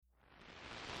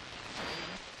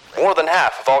More than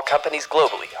half of all companies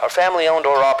globally are family-owned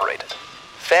or operated.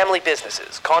 Family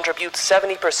businesses contribute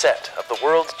 70% of the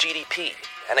world's GDP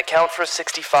and account for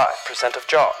 65% of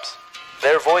jobs.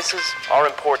 Their voices are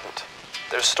important.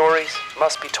 Their stories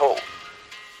must be told.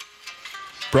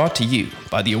 Brought to you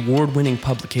by the award-winning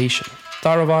publication,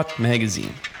 Tharawat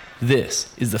Magazine.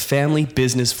 This is the Family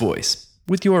Business Voice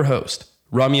with your host,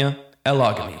 Ramya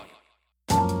El-Agami.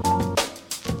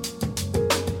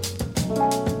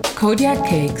 Kodiak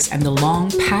Cakes and the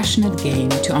long, passionate game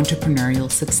to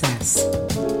entrepreneurial success.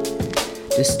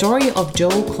 The story of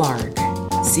Joel Clark,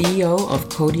 CEO of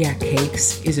Kodiak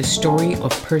Cakes, is a story of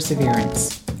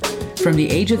perseverance. From the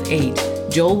age of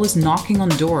 8, Joel was knocking on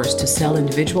doors to sell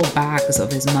individual bags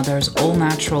of his mother's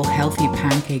all-natural healthy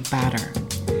pancake batter.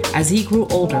 As he grew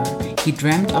older, he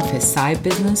dreamt of his side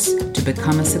business to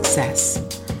become a success.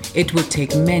 It would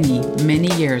take many,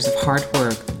 many years of hard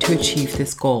work to achieve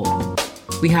this goal.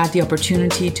 We had the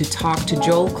opportunity to talk to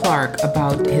Joel Clark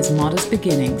about his modest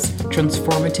beginnings,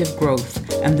 transformative growth,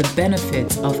 and the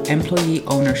benefits of employee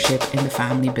ownership in the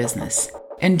family business.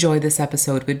 Enjoy this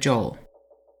episode with Joel.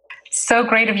 So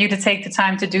great of you to take the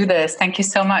time to do this. Thank you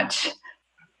so much.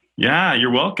 Yeah, you're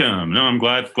welcome. No, I'm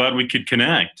glad we could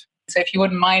connect. So if you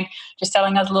wouldn't mind just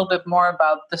telling us a little bit more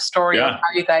about the story of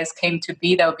how you guys came to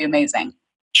be, that would be amazing.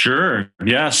 Sure.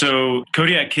 Yeah. So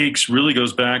Kodiak Cakes really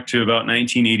goes back to about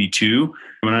 1982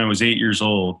 when I was 8 years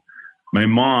old. My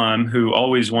mom, who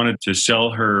always wanted to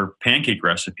sell her pancake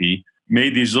recipe,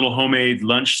 made these little homemade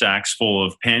lunch sacks full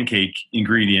of pancake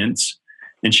ingredients.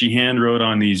 And she hand wrote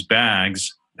on these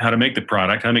bags how to make the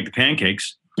product, how to make the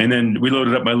pancakes. And then we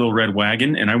loaded up my little red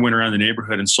wagon and I went around the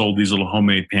neighborhood and sold these little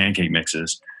homemade pancake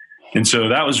mixes. And so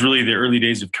that was really the early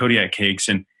days of Kodiak Cakes.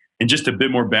 And just a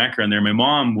bit more background there. My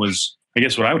mom was, I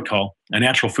guess, what I would call a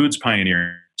natural foods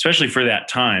pioneer, especially for that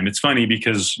time. It's funny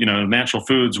because, natural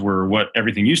foods were what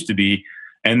everything used to be.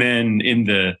 And then in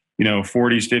the,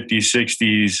 40s, 50s,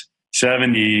 60s,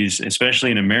 70s, especially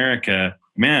in America,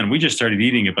 man, we just started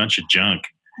eating a bunch of junk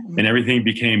and everything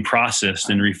became processed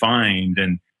and refined.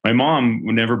 And my mom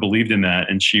never believed in that.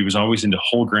 And she was always into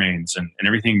whole grains and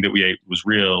everything that we ate was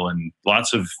real and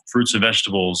lots of fruits and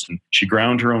vegetables. And she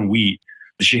ground her own wheat.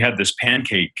 She had this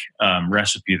pancake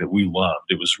recipe that we loved.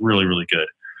 It was really, really good.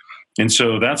 And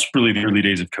so that's really the early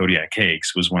days of Kodiak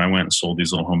Cakes was when I went and sold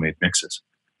these little homemade mixes.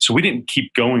 So we didn't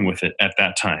keep going with it at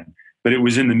that time. But it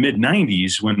was in the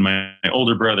mid-90s when my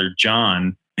older brother,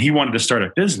 John, he wanted to start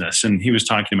a business. And he was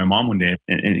talking to my mom one day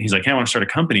and he's like, hey, I want to start a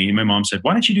company. And my mom said,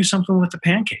 why don't you do something with the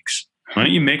pancakes? Why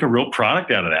don't you make a real product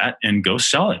out of that and go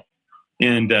sell it?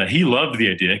 And he loved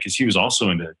the idea because he was also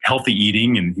into healthy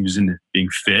eating and he was into being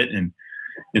fit. And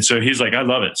so he's like, I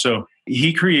love it. So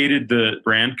he created the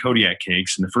brand Kodiak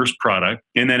Cakes and the first product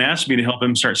and then asked me to help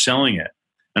him start selling it.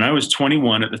 And I was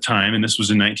 21 at the time, and this was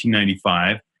in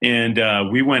 1995.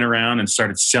 And we went around and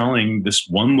started selling this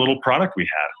one little product we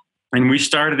had. And we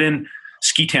started in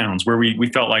ski towns where we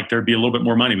felt like there'd be a little bit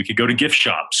more money. We could go to gift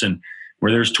shops and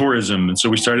where there's tourism. And so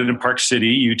we started in Park City,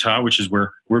 Utah, which is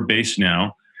where we're based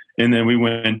now. And then we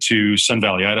went to Sun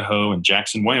Valley, Idaho, and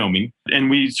Jackson, Wyoming. And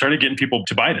we started getting people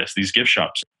to buy these gift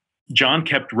shops. John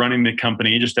kept running the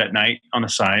company just at night on the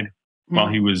side while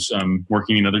he was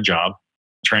working another job,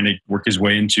 trying to work his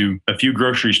way into a few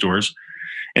grocery stores.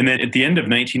 And then at the end of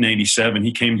 1997,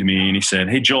 he came to me and he said,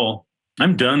 hey, Joel,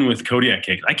 I'm done with Kodiak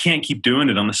Cakes. I can't keep doing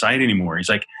it on the side anymore. He's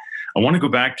like, I want to go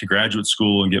back to graduate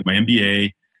school and get my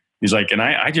MBA. He's like, and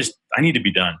I need to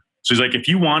be done. So he's like, if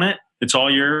you want it, it's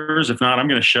all yours. If not, I'm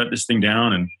going to shut this thing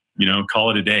down and, call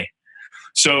it a day.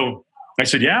 So I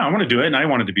said, yeah, I want to do it. And I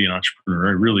wanted to be an entrepreneur.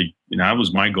 I really, that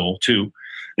was my goal too.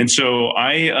 And so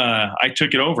I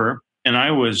took it over and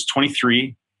I was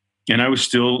 23 and I was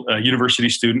still a university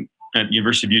student at the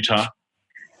University of Utah.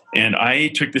 And I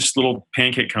took this little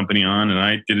pancake company on and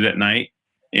I did it at night.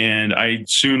 And I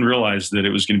soon realized that it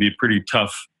was going to be a pretty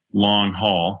tough, long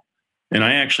haul. And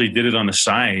I actually did it on the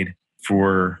side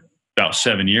for about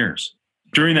 7 years.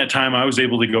 During that time, I was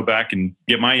able to go back and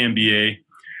get my MBA,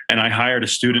 and I hired a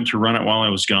student to run it while I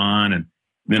was gone. And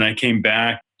then I came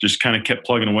back, just kind of kept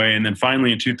plugging away. And then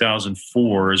finally in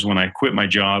 2004 is when I quit my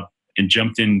job and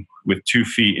jumped in with 2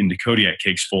 feet into Kodiak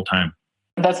Cakes full time.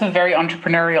 That's a very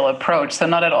entrepreneurial approach. So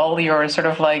not at all your sort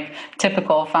of like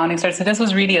typical founding story. So this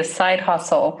was really a side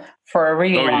hustle for a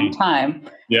really long time.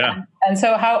 Yeah. And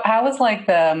so how was like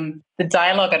the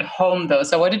dialogue at home though?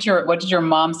 So what did your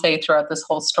mom say throughout this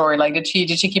whole story? Like did she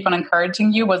keep on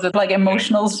encouraging you? Was it like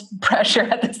emotional pressure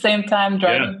at the same time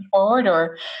driving you forward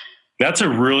or? That's a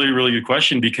really, really good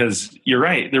question because you're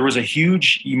right. There was a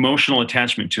huge emotional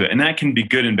attachment to it. And that can be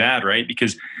good and bad, right?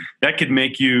 Because that could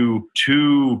make you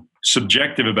too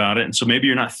subjective about it. And so maybe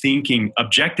you're not thinking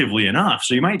objectively enough.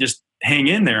 So you might just hang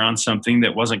in there on something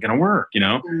that wasn't going to work,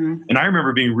 Mm-hmm. And I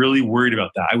remember being really worried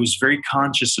about that. I was very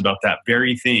conscious about that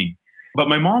very thing. But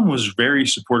my mom was very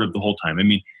supportive the whole time. I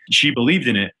mean, she believed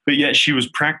in it, but yet she was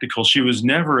practical. She was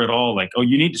never at all like, "Oh,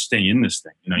 you need to stay in this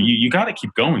thing. You got to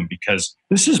keep going because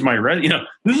this is my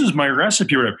this is my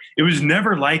recipe." Or whatever. It was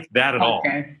never like that at all.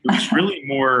 It was really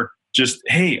more just,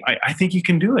 "Hey, I think you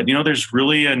can do it. There's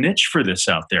really a niche for this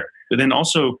out there." But then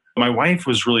also, my wife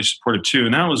was really supportive too,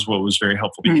 and that was what was very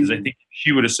helpful because I think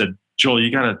she would have said, "Joel, you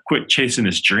got to quit chasing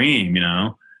this dream.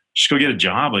 Just go get a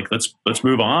job. Like let's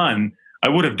move on." I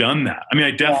would have done that. I mean,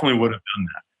 I definitely would have done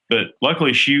that. But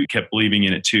luckily, she kept believing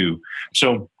in it too.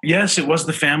 So, yes, it was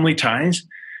the family ties,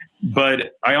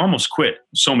 but I almost quit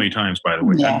so many times, by the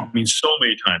way. Yeah. I mean, so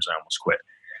many times I almost quit.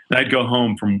 And I'd go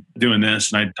home from doing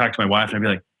this and I'd talk to my wife and I'd be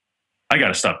like, I got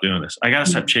to stop doing this. I got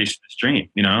to stop chasing this dream.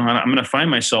 I'm going to find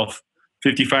myself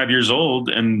 55 years old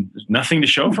and nothing to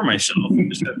show for myself.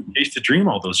 Just have chased a dream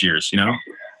all those years, So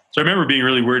I remember being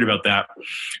really worried about that.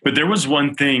 But there was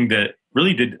one thing that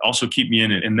really did also keep me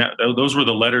in it. And those were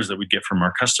the letters that we'd get from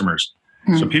our customers.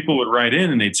 So people would write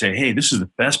in and they'd say, "Hey, this is the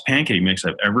best pancake mix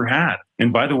I've ever had.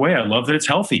 And by the way, I love that it's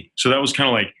healthy." So that was kind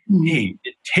of like, "Hey,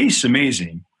 it tastes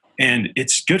amazing and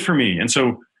it's good for me." And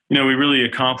so, we really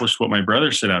accomplished what my brother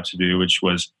set out to do, which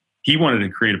was he wanted to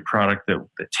create a product that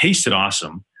tasted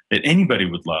awesome, that anybody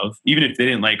would love, even if they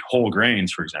didn't like whole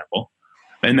grains, for example.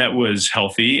 And that was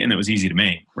healthy and it was easy to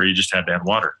make, where you just had to add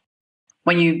water.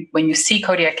 When you see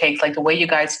Kodiak Cakes, like the way you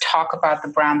guys talk about the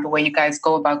brand, the way you guys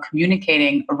go about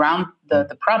communicating around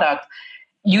the product,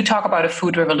 you talk about a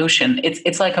food revolution.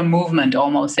 It's like a movement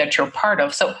almost that you're part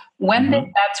of. So when did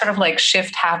that sort of like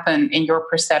shift happen in your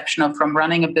perception of from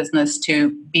running a business to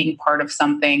being part of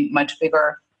something much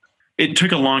bigger? It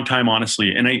took a long time,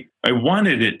 honestly. And I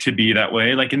wanted it to be that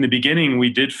way. Like in the beginning,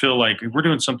 we did feel like we're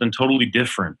doing something totally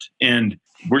different. And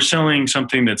we're selling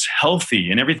something that's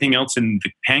healthy, and everything else in the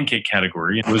pancake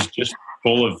category was just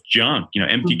full of junk,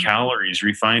 empty calories,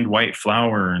 refined white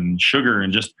flour and sugar,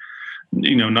 and just,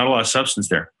 not a lot of substance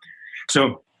there.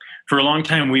 So for a long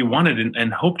time, we wanted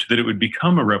and hoped that it would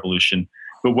become a revolution.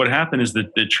 But what happened is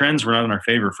that the trends were not in our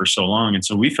favor for so long. And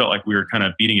so we felt like we were kind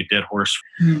of beating a dead horse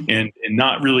and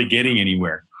not really getting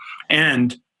anywhere.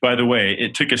 And by the way,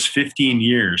 it took us 15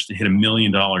 years to hit $1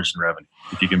 million in revenue,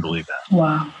 if you can believe that.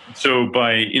 Wow. So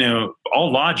by,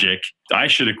 all logic, I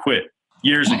should have quit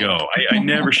years ago. I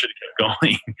never should have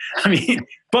kept going.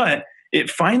 But it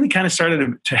finally kind of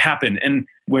started to happen. And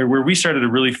where we started to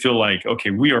really feel like,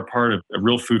 okay, we are part of a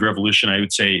real food revolution, I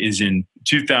would say, is in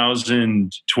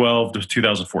 2012 to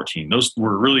 2014. Those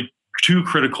were really two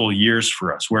critical years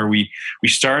for us, where we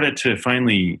started to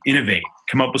finally innovate,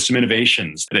 come up with some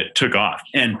innovations that took off.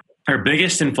 And our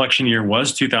biggest inflection year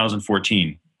was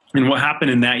 2014. And what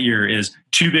happened in that year is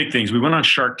two big things. We went on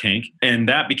Shark Tank, and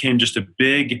that became just a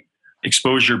big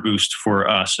exposure boost for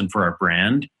us and for our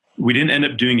brand. We didn't end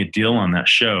up doing a deal on that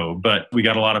show, but we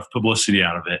got a lot of publicity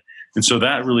out of it. And so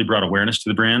that really brought awareness to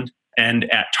the brand,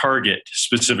 and at Target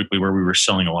specifically, where we were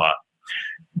selling a lot.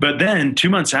 But then 2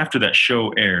 months after that show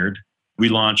aired, we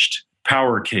launched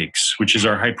Power Cakes, which is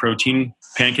our high protein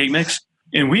pancake mix.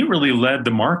 And we really led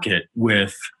the market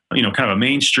with, kind of a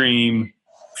mainstream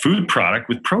food product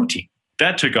with protein.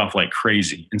 That took off like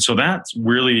crazy. And so that's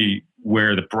really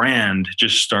where the brand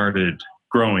just started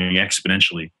growing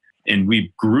exponentially. And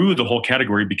we grew the whole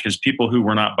category because people who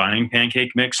were not buying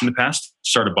pancake mix in the past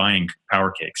started buying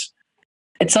Power Cakes.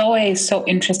 It's always so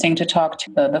interesting to talk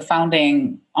to the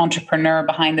founding entrepreneur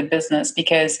behind the business,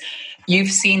 because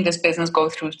you've seen this business go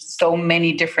through so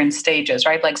many different stages,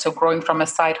 right? Like, so growing from a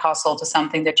side hustle to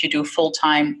something that you do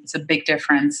full-time, it's a big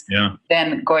difference. Yeah.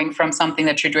 Then going from something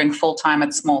that you're doing full-time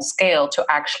at small scale to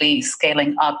actually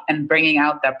scaling up and bringing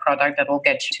out that product that will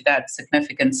get you to that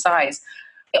significant size.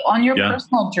 On your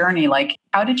personal journey, like,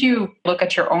 how did you look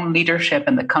at your own leadership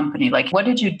in the company? Like, what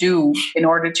did you do in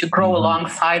order to grow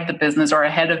alongside the business or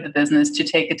ahead of the business to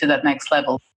take it to that next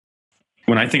level?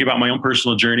 When I think about my own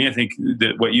personal journey, I think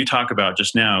that what you talk about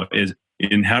just now is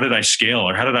in how did I scale,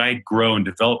 or how did I grow and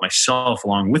develop myself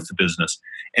along with the business?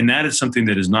 And that is something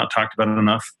that is not talked about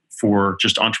enough for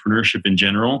just entrepreneurship in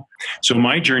general. So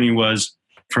my journey was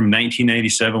from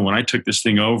 1997, when I took this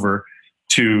thing over,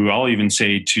 to, I'll even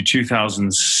say, to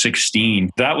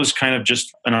 2016. That was kind of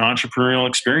just an entrepreneurial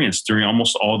experience during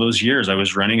almost all those years. I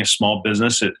was running a small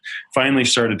business. It finally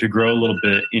started to grow a little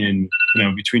bit in,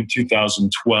 between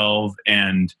 2012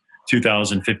 and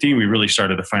 2015. We really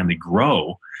started to finally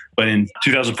grow. But in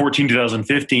 2014,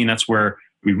 2015, that's where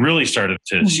we really started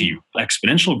to see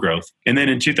exponential growth. And then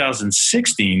in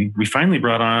 2016, we finally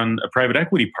brought on a private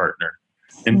equity partner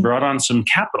and brought on some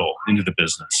capital into the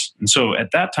business. And so at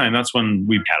that time, that's when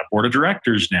we had a board of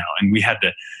directors now, and we had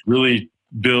to really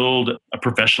build a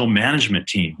professional management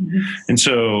team. And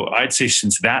so I'd say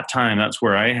since that time, that's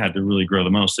where I had to really grow the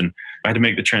most. And I had to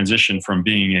make the transition from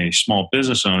being a small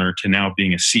business owner to now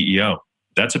being a CEO.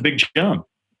 That's a big jump.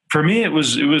 For me, it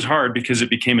was hard because it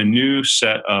became a new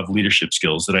set of leadership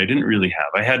skills that I didn't really have.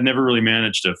 I had never really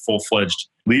managed a full-fledged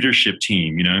leadership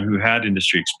team, who had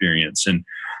industry experience, and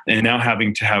now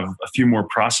having to have a few more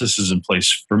processes in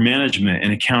place for management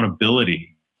and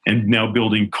accountability, and now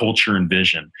building culture and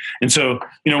vision. And so,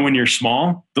 when you're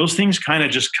small, those things kind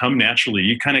of just come naturally.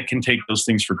 You kind of can take those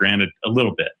things for granted a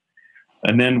little bit.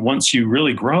 And then once you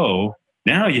really grow,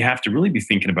 now you have to really be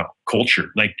thinking about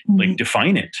culture, like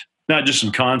define it. Not just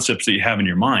some concepts that you have in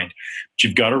your mind, but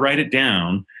you've got to write it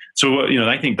down. So,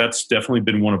 I think that's definitely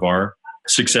been one of our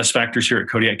success factors here at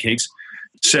Kodiak Cakes,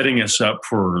 setting us up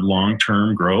for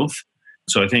long-term growth.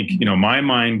 So I think, my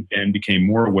mind then became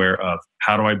more aware of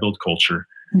how do I build culture?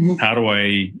 How do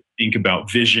I think about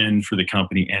vision for the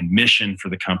company and mission for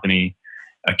the company,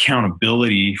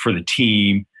 accountability for the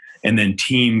team, and then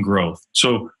team growth.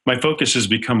 So my focus has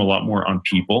become a lot more on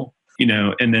people,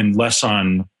 and then less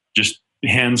on just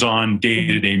hands-on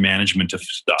day-to-day management of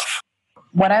stuff.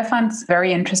 What I find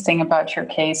very interesting about your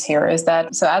case here is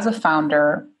that, so as a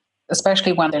founder,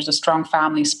 especially when there's a strong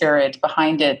family spirit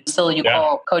behind it, still you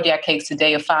call Kodiak Cakes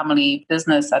today a family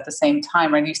business at the same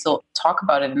time, and you still talk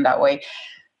about it in that way.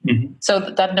 So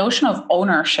that notion of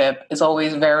ownership is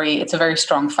always it's a very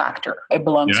strong factor. It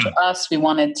belongs to us. We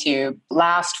want it to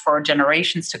last for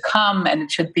generations to come, and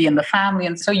it should be in the family.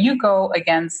 And so you go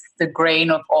against the grain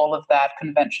of all of that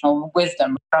conventional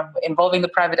wisdom, from involving the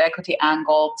private equity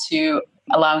angle to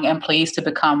allowing employees to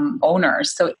become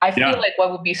owners. So I feel like what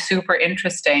would be super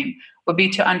interesting would be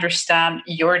to understand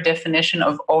your definition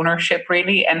of ownership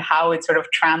really, and how it sort of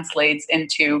translates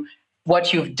into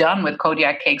what you've done with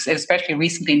Kodiak Cakes, especially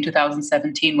recently in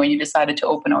 2017 when you decided to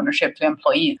open ownership to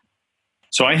employees.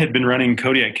 So I had been running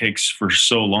Kodiak Cakes for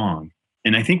so long.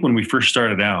 And I think when we first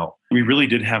started out, we really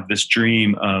did have this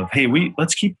dream of, hey,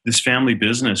 let's keep this family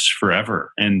business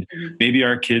forever. And maybe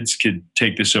our kids could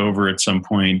take this over at some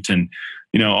point and,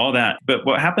 all that. But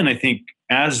what happened, I think,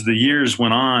 as the years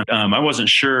went on, I wasn't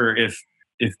sure if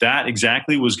that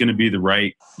exactly was going to be the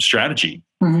right strategy.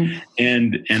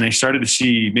 And I started to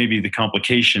see maybe the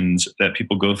complications that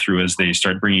people go through as they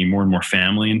start bringing more and more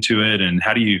family into it. And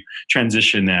how do you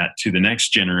transition that to the next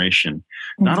generation?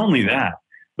 Not only that,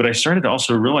 but I started to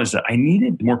also realize that I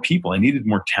needed more people. I needed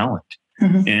more talent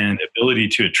and ability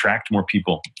to attract more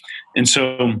people. And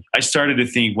so I started to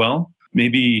think, well,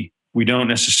 maybe we don't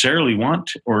necessarily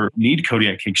want or need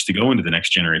Kodiak Cakes to go into the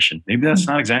next generation. Maybe that's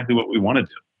not exactly what we want to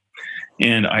do.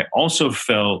 And I also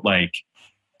felt like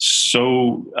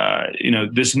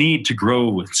this need to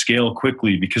grow and scale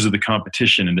quickly because of the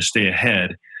competition and to stay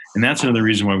ahead. And that's another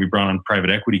reason why we brought on private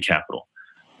equity capital.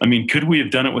 I mean, could we have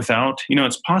done it without?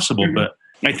 It's possible, but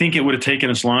I think it would have taken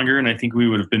us longer, and I think we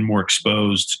would have been more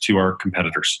exposed to our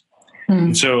competitors.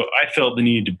 And so I felt the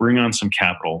need to bring on some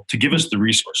capital to give us the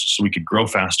resources so we could grow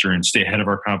faster and stay ahead of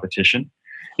our competition.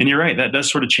 And you're right, that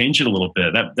does sort of change it a little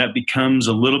bit. That becomes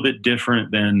a little bit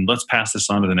different than let's pass this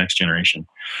on to the next generation.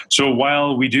 So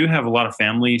while we do have a lot of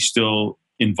family still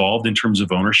involved in terms of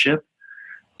ownership,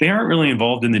 they aren't really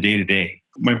involved in the day-to-day.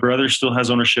 My brother still has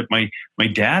ownership. My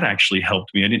dad actually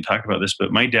helped me. I didn't talk about this,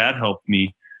 but my dad helped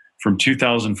me from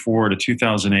 2004 to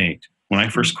 2008. When I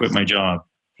first quit my job,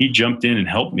 he jumped in and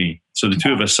helped me. So the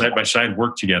two of us side by side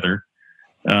worked together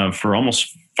for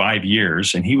almost 5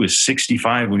 years. And he was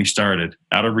 65 when he started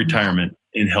out of retirement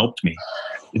and helped me.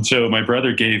 And so my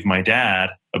brother gave my dad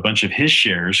a bunch of his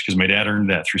shares because my dad earned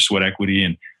that through sweat equity.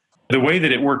 And the way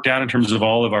that it worked out in terms of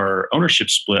all of our ownership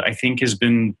split, I think has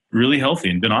been really healthy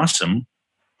and been awesome.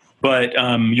 But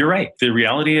you're right. The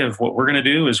reality of what we're going to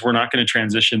do is we're not going to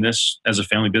transition this as a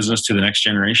family business to the next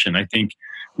generation. I think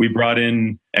we brought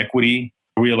in equity.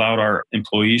 We allowed our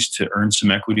employees to earn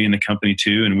some equity in the company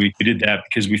too. And we did that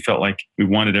because we felt like we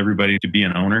wanted everybody to be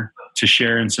an owner, to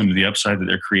share in some of the upside that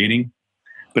they're creating.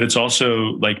 But it's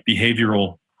also like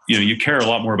behavioral, you care a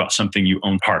lot more about something you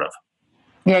own part of.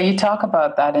 Yeah, you talk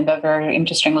about that in that very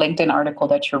interesting LinkedIn article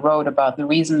that you wrote about the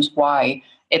reasons why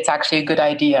it's actually a good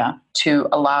idea to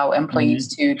allow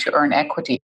employees to earn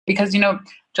equity. Because,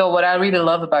 Joel, what I really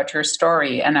love about your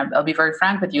story, and I'll be very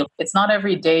frank with you, it's not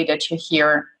every day that you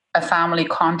hear a family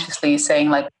consciously saying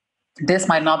like, this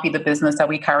might not be the business that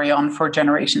we carry on for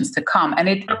generations to come. And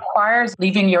it requires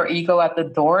leaving your ego at the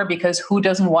door, because who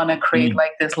doesn't want to create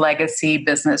like this legacy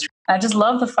business? I just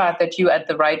love the fact that you at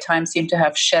the right time seem to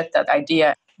have shed that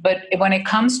idea. But when it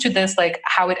comes to this, like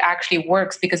how it actually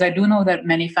works, because I do know that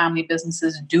many family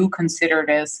businesses do consider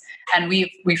this. And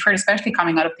we've heard, especially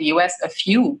coming out of the US, a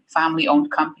few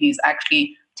family-owned companies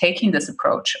actually taking this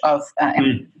approach of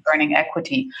earning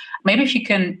equity. Maybe if you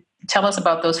can tell us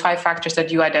about those 5 factors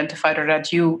that you identified, or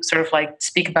that you sort of like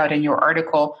speak about in your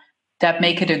article, that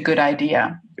make it a good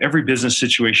idea. Every business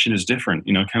situation is different.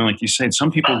 Kind of like you said,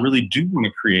 some people really do want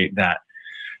to create that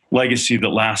legacy that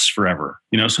lasts forever.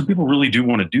 Some people really do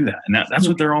want to do that. And that's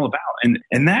what they're all about.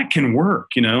 And that can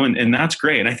work, and that's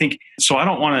great. And I think, so I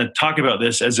don't want to talk about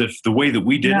this as if the way that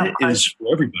we did it is for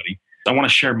everybody. I want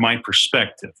to share my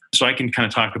perspective so I can kind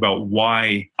of talk about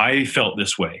why I felt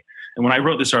this way. And when I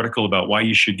wrote this article about why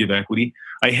you should give equity,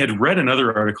 I had read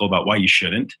another article about why you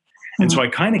shouldn't. And so I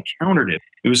kind of countered it.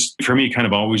 It was, for me, kind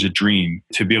of always a dream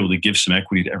to be able to give some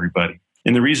equity to everybody.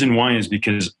 And the reason why is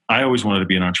because I always wanted to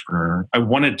be an entrepreneur. I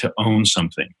wanted to own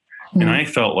something. And I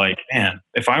felt like, man,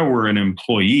 if I were an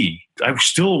employee, I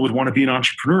still would want to be an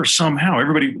entrepreneur somehow.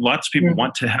 Lots of people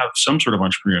want to have some sort of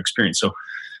entrepreneurial experience. So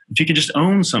if you can just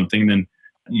own something, then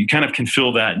you kind of can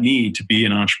fill that need to be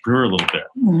an entrepreneur a little bit.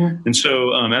 And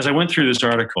so as I went through this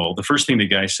article, the first thing the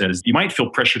guy said is, you might feel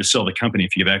pressure to sell the company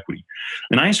if you give equity.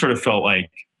 And I sort of felt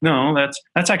like, no,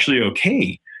 that's actually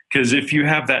okay. Because if you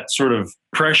have that sort of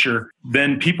pressure,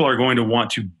 then people are going to want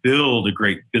to build a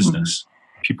great business.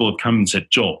 People have come and said,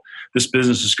 Joel, this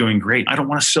business is going great. I don't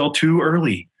want to sell too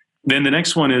early. Then the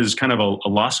next one is kind of a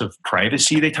loss of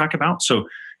privacy they talk about. So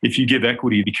if you give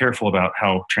equity, be careful about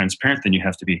how transparent then you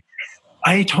have to be.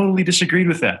 I totally disagreed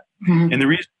with that. And the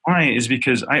reason why is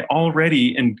because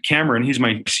and Cameron, he's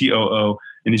my COO,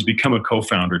 and he's become a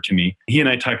co-founder to me. He and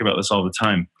I talk about this all the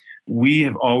time. We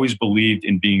have always believed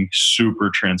in being super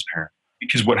transparent,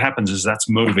 because what happens is that's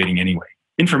motivating anyway.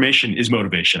 Information is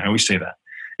motivation. I always say that.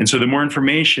 And so the more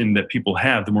information that people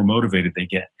have, the more motivated they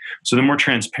get. So the more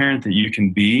transparent that you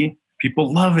can be,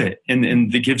 people love it. And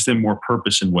it gives them more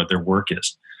purpose in what their work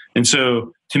is. And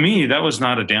so to me, that was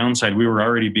not a downside. We were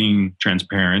already being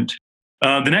transparent.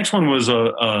 The next one was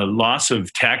a loss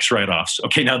of tax write-offs.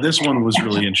 Okay, now this one was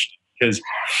really interesting, because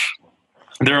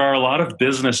there are a lot of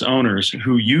business owners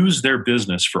who use their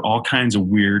business for all kinds of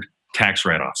weird tax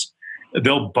write-offs.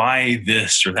 They'll buy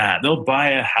this or that. They'll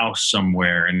buy a house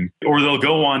somewhere, or they'll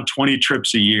go on 20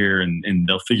 trips a year, and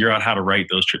they'll figure out how to write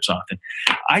those trips off. And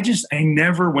I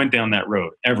never went down that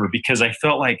road ever, because I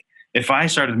felt like if I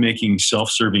started making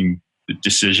self-serving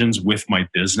decisions with my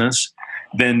business,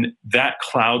 then that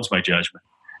clouds my judgment.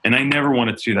 And I never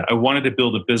wanted to do that. I wanted to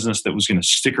build a business that was going to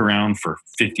stick around for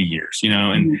 50 years,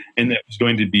 and that was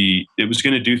going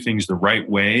to do things the right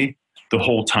way the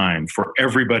whole time for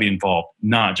everybody involved,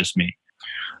 not just me.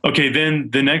 Okay, then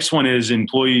the next one is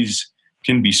employees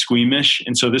can be squeamish.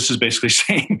 And so this is basically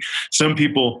saying some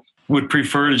people would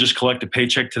prefer to just collect a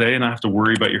paycheck today and not have to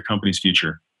worry about your company's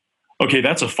future. Okay,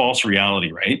 that's a false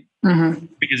reality, right?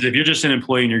 Because if you're just an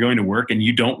employee and you're going to work and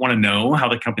you don't want to know how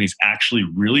the company's actually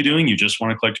really doing, you just want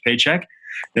to collect a paycheck,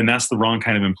 then that's the wrong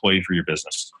kind of employee for your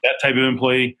business. That type of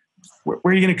employee, where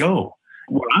are you going to go?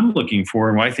 What I'm looking for,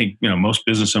 and what I think most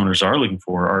business owners are looking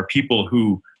for, are people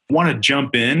who want to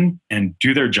jump in and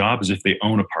do their job as if they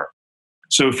own a part.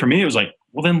 So for me, it was like,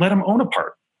 well, then let them own a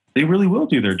part. They really will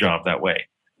do their job that way.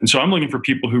 And so I'm looking for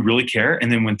people who really care.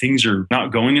 And then when things are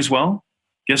not going as well,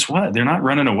 guess what? They're not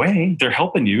running away. They're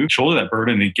helping you shoulder that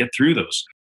burden and get through those.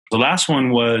 The last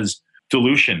one was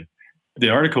dilution. The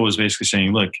article was basically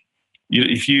saying, look,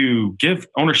 if you give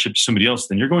ownership to somebody else,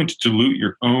 then you're going to dilute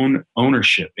your own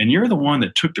ownership. And you're the one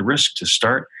that took the risk to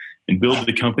start and build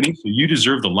the company. So you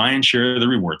deserve the lion's share of the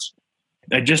rewards.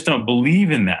 I just don't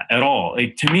believe in that at all.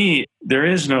 To me, there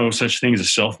is no such thing as a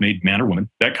self-made man or woman.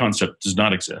 That concept does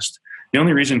not exist. The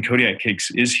only reason Kodiak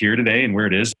Cakes is here today and where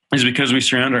it is because we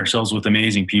surround ourselves with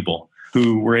amazing people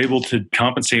who were able to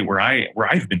compensate where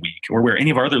I've been weak, or where any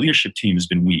of our other leadership team has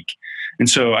been weak. And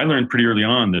so I learned pretty early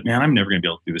on that, man, I'm never going to be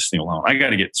able to do this thing alone. I got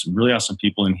to get some really awesome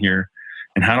people in here.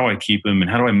 And how do I keep them? And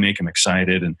how do I make them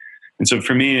excited? And so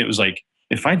for me, it was like,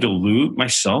 if I dilute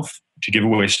myself to give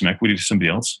away some equity to somebody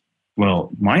else,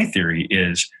 well, my theory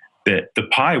is that the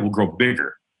pie will grow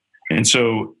bigger. And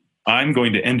so I'm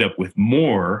going to end up with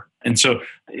more. And so,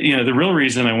 the real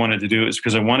reason I wanted to do it is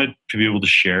because I wanted to be able to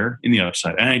share in the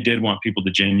upside. And I did want people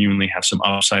to genuinely have some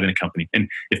upside in a company. And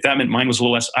if that meant mine was a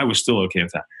little less, I was still okay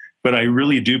with that. But I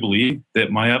really do believe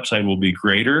that my upside will be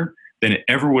greater than it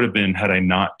ever would have been had I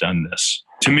not done this.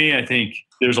 To me, I think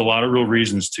there's a lot of real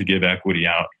reasons to give equity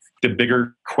out. The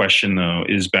bigger question, though,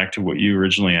 is back to what you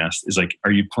originally asked, is like,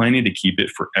 are you planning to keep it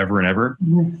forever and ever?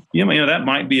 Mm-hmm. You know, that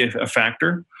might be a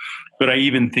factor, but I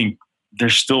even think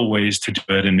there's still ways to do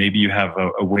it. And maybe you have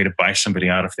a way to buy somebody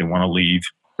out if they want to leave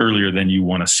earlier than you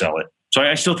want to sell it. So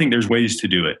I still think there's ways to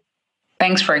do it.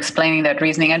 Thanks for explaining that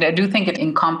reasoning. And I do think it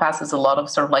encompasses a lot of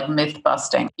sort of like myth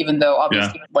busting, even though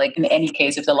obviously like in any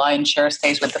case, if the lion's share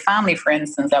stays with the family, for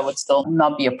instance, that would still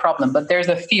not be a problem. But there's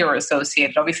a fear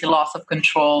associated, obviously loss of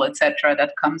control, etc.,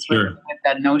 that comes with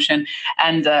that notion.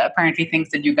 And apparently things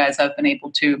that you guys have been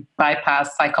able to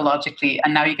bypass psychologically,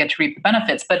 and now you get to reap the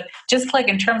benefits. But just like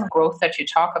in terms of growth that you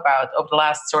talk about over the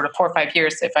last sort of 4 or 5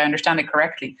 years, if I understand it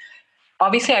correctly,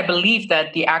 obviously, I believe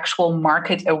that the actual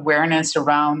market awareness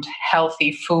around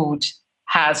healthy food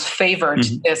has favored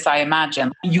this, I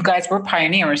imagine. You guys were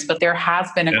pioneers, but there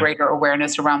has been a greater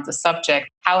awareness around the subject.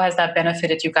 How has that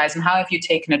benefited you guys, and how have you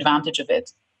taken advantage of it?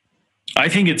 I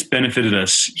think it's benefited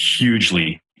us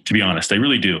hugely, to be honest. I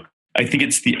really do. I think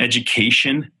it's the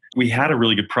education. We had a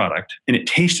really good product, and it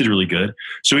tasted really good.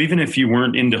 So even if you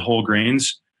weren't into whole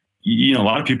grains, you know, a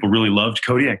lot of people really loved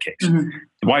Kodiak cakes. Mm-hmm.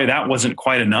 Why that wasn't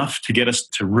quite enough to get us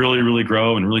to really, really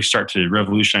grow and really start to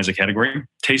revolutionize the category.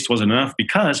 Taste wasn't enough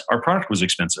because our product was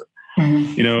expensive.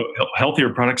 Mm-hmm. You know,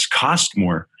 healthier products cost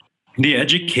more. The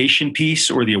education piece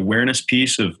or the awareness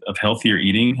piece of healthier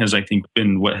eating has, I think,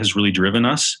 been what has really driven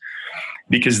us.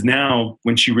 Because now,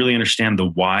 once you really understand the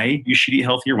why you should eat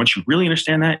healthier, once you really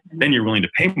understand that, then you're willing to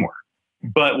pay more.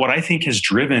 But what I think has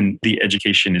driven the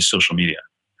education is social media.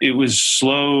 It was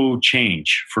slow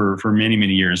change for many,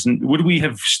 many years. And would we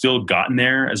have still gotten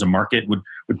there as a market? Would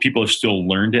people have still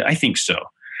learned it? I think so.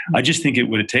 I just think it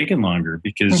would have taken longer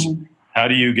because how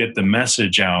do you get the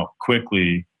message out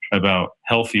quickly about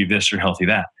healthy this or healthy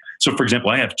that? So for example,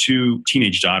 I have 2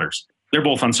 teenage daughters. They're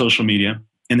both on social media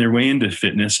and they're way into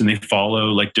fitness, and they follow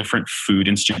like different food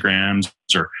Instagrams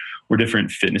or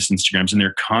different fitness Instagrams, and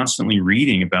they're constantly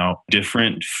reading about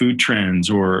different food trends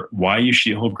or why you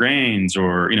should eat whole grains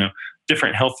or, you know,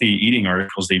 different healthy eating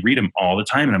articles. They read them all the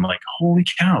time. And I'm like, holy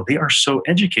cow, they are so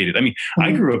educated. I mean,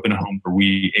 I grew up in a home where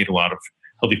we ate a lot of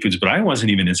healthy foods, but I wasn't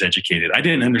even as educated. I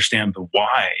didn't understand the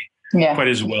why quite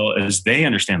as well as they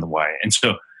understand the why. And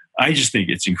so I just think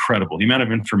it's incredible. The amount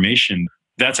of information,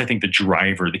 that's, I think, the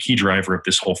key driver of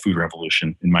this whole food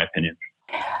revolution, in my opinion.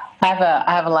 I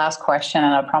have a last question,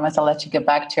 and I promise I'll let you get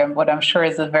back to what I'm sure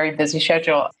is a very busy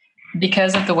schedule.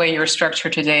 Because of the way you're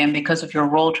structured today and because of your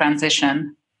role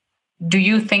transition, do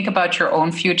you think about your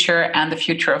own future and the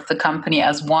future of the company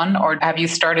as one, or have you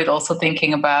started also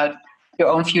thinking about your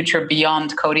own future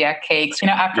beyond Kodiak Cakes? You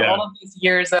know, after all of these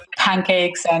years of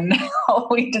pancakes and whole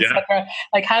wheat, etc.,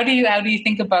 like how do you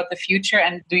think about the future,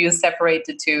 and do you separate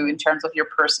the two in terms of your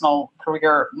personal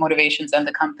career motivations and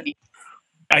the company?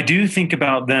 I do think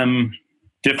about them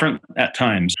different at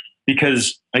times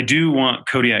because I do want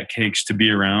Kodiak Cakes to be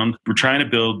around. We're trying to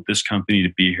build this company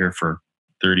to be here for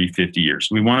 30, 50 years.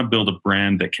 We want to build a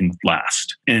brand that can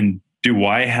last. And do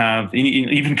I have,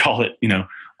 even call it, you know,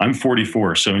 I'm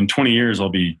 44. So in 20 years, I'll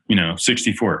be,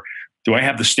 64. Do I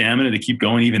have the stamina to keep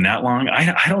going even that long?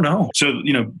 I don't know. So,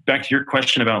 back to your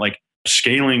question about like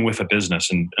scaling with a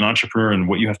business and an entrepreneur and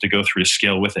what you have to go through to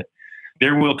scale with it.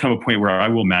 There will come a point where I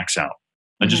will max out.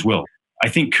 I just will. I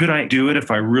think, could I do it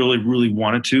if I really, really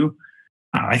wanted to?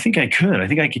 I think I could. I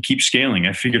think I could keep scaling.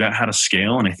 I figured out how to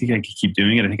scale and I think I could keep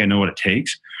doing it. I think I know what it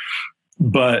takes.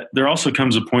 But there also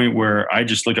comes a point where I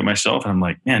just look at myself and I'm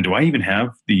like, man, do I even have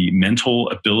the mental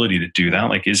ability to do that?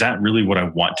 Like, is that really what I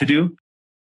want to do?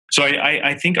 So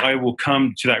I think I will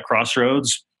come to that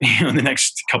crossroads in the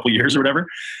next couple of years or whatever.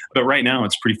 But right now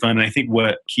it's pretty fun. And I think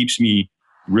what keeps me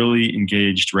really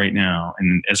engaged right now,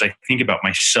 and as I think about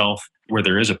myself, where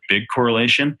there is a big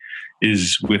correlation,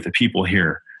 is with the people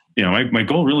here. My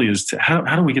goal really is to how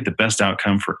do we get the best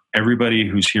outcome for everybody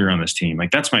who's here on this team?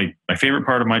 Like that's my favorite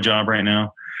part of my job right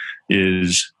now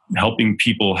is helping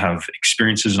people have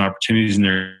experiences and opportunities in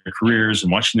their careers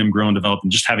and watching them grow and develop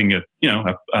and just having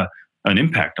an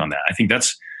impact on that. I think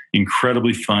that's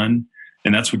incredibly fun.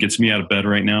 And that's what gets me out of bed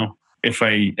right now. If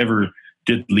I ever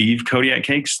did leave Kodiak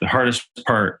Cakes, the hardest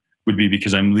part would be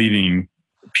because I'm leaving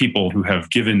people who have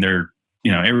given their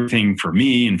everything for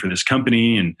me and for this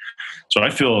company. And so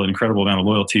I feel an incredible amount of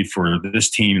loyalty for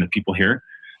this team and the people here.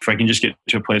 If I can just get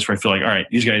to a place where I feel like, all right,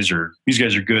 these guys are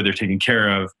good, they're taken care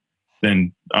of,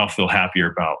 then I'll feel happier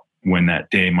about when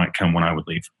that day might come when I would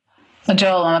leave. So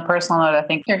Joel, on a personal note, I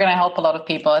think you're going to help a lot of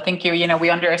people. I think we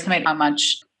underestimate how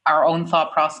much our own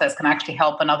thought process can actually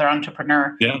help another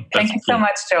entrepreneur. Yeah. Thank you so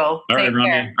much, Joel. All right,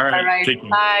 care. All right. Take care.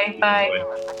 Bye.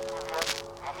 Bye.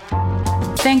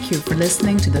 Thank you for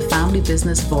listening to The Family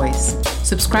Business Voice.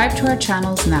 Subscribe to our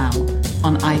channels now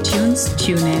on iTunes,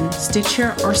 TuneIn,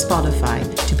 Stitcher, or Spotify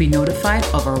to be notified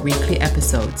of our weekly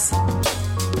episodes.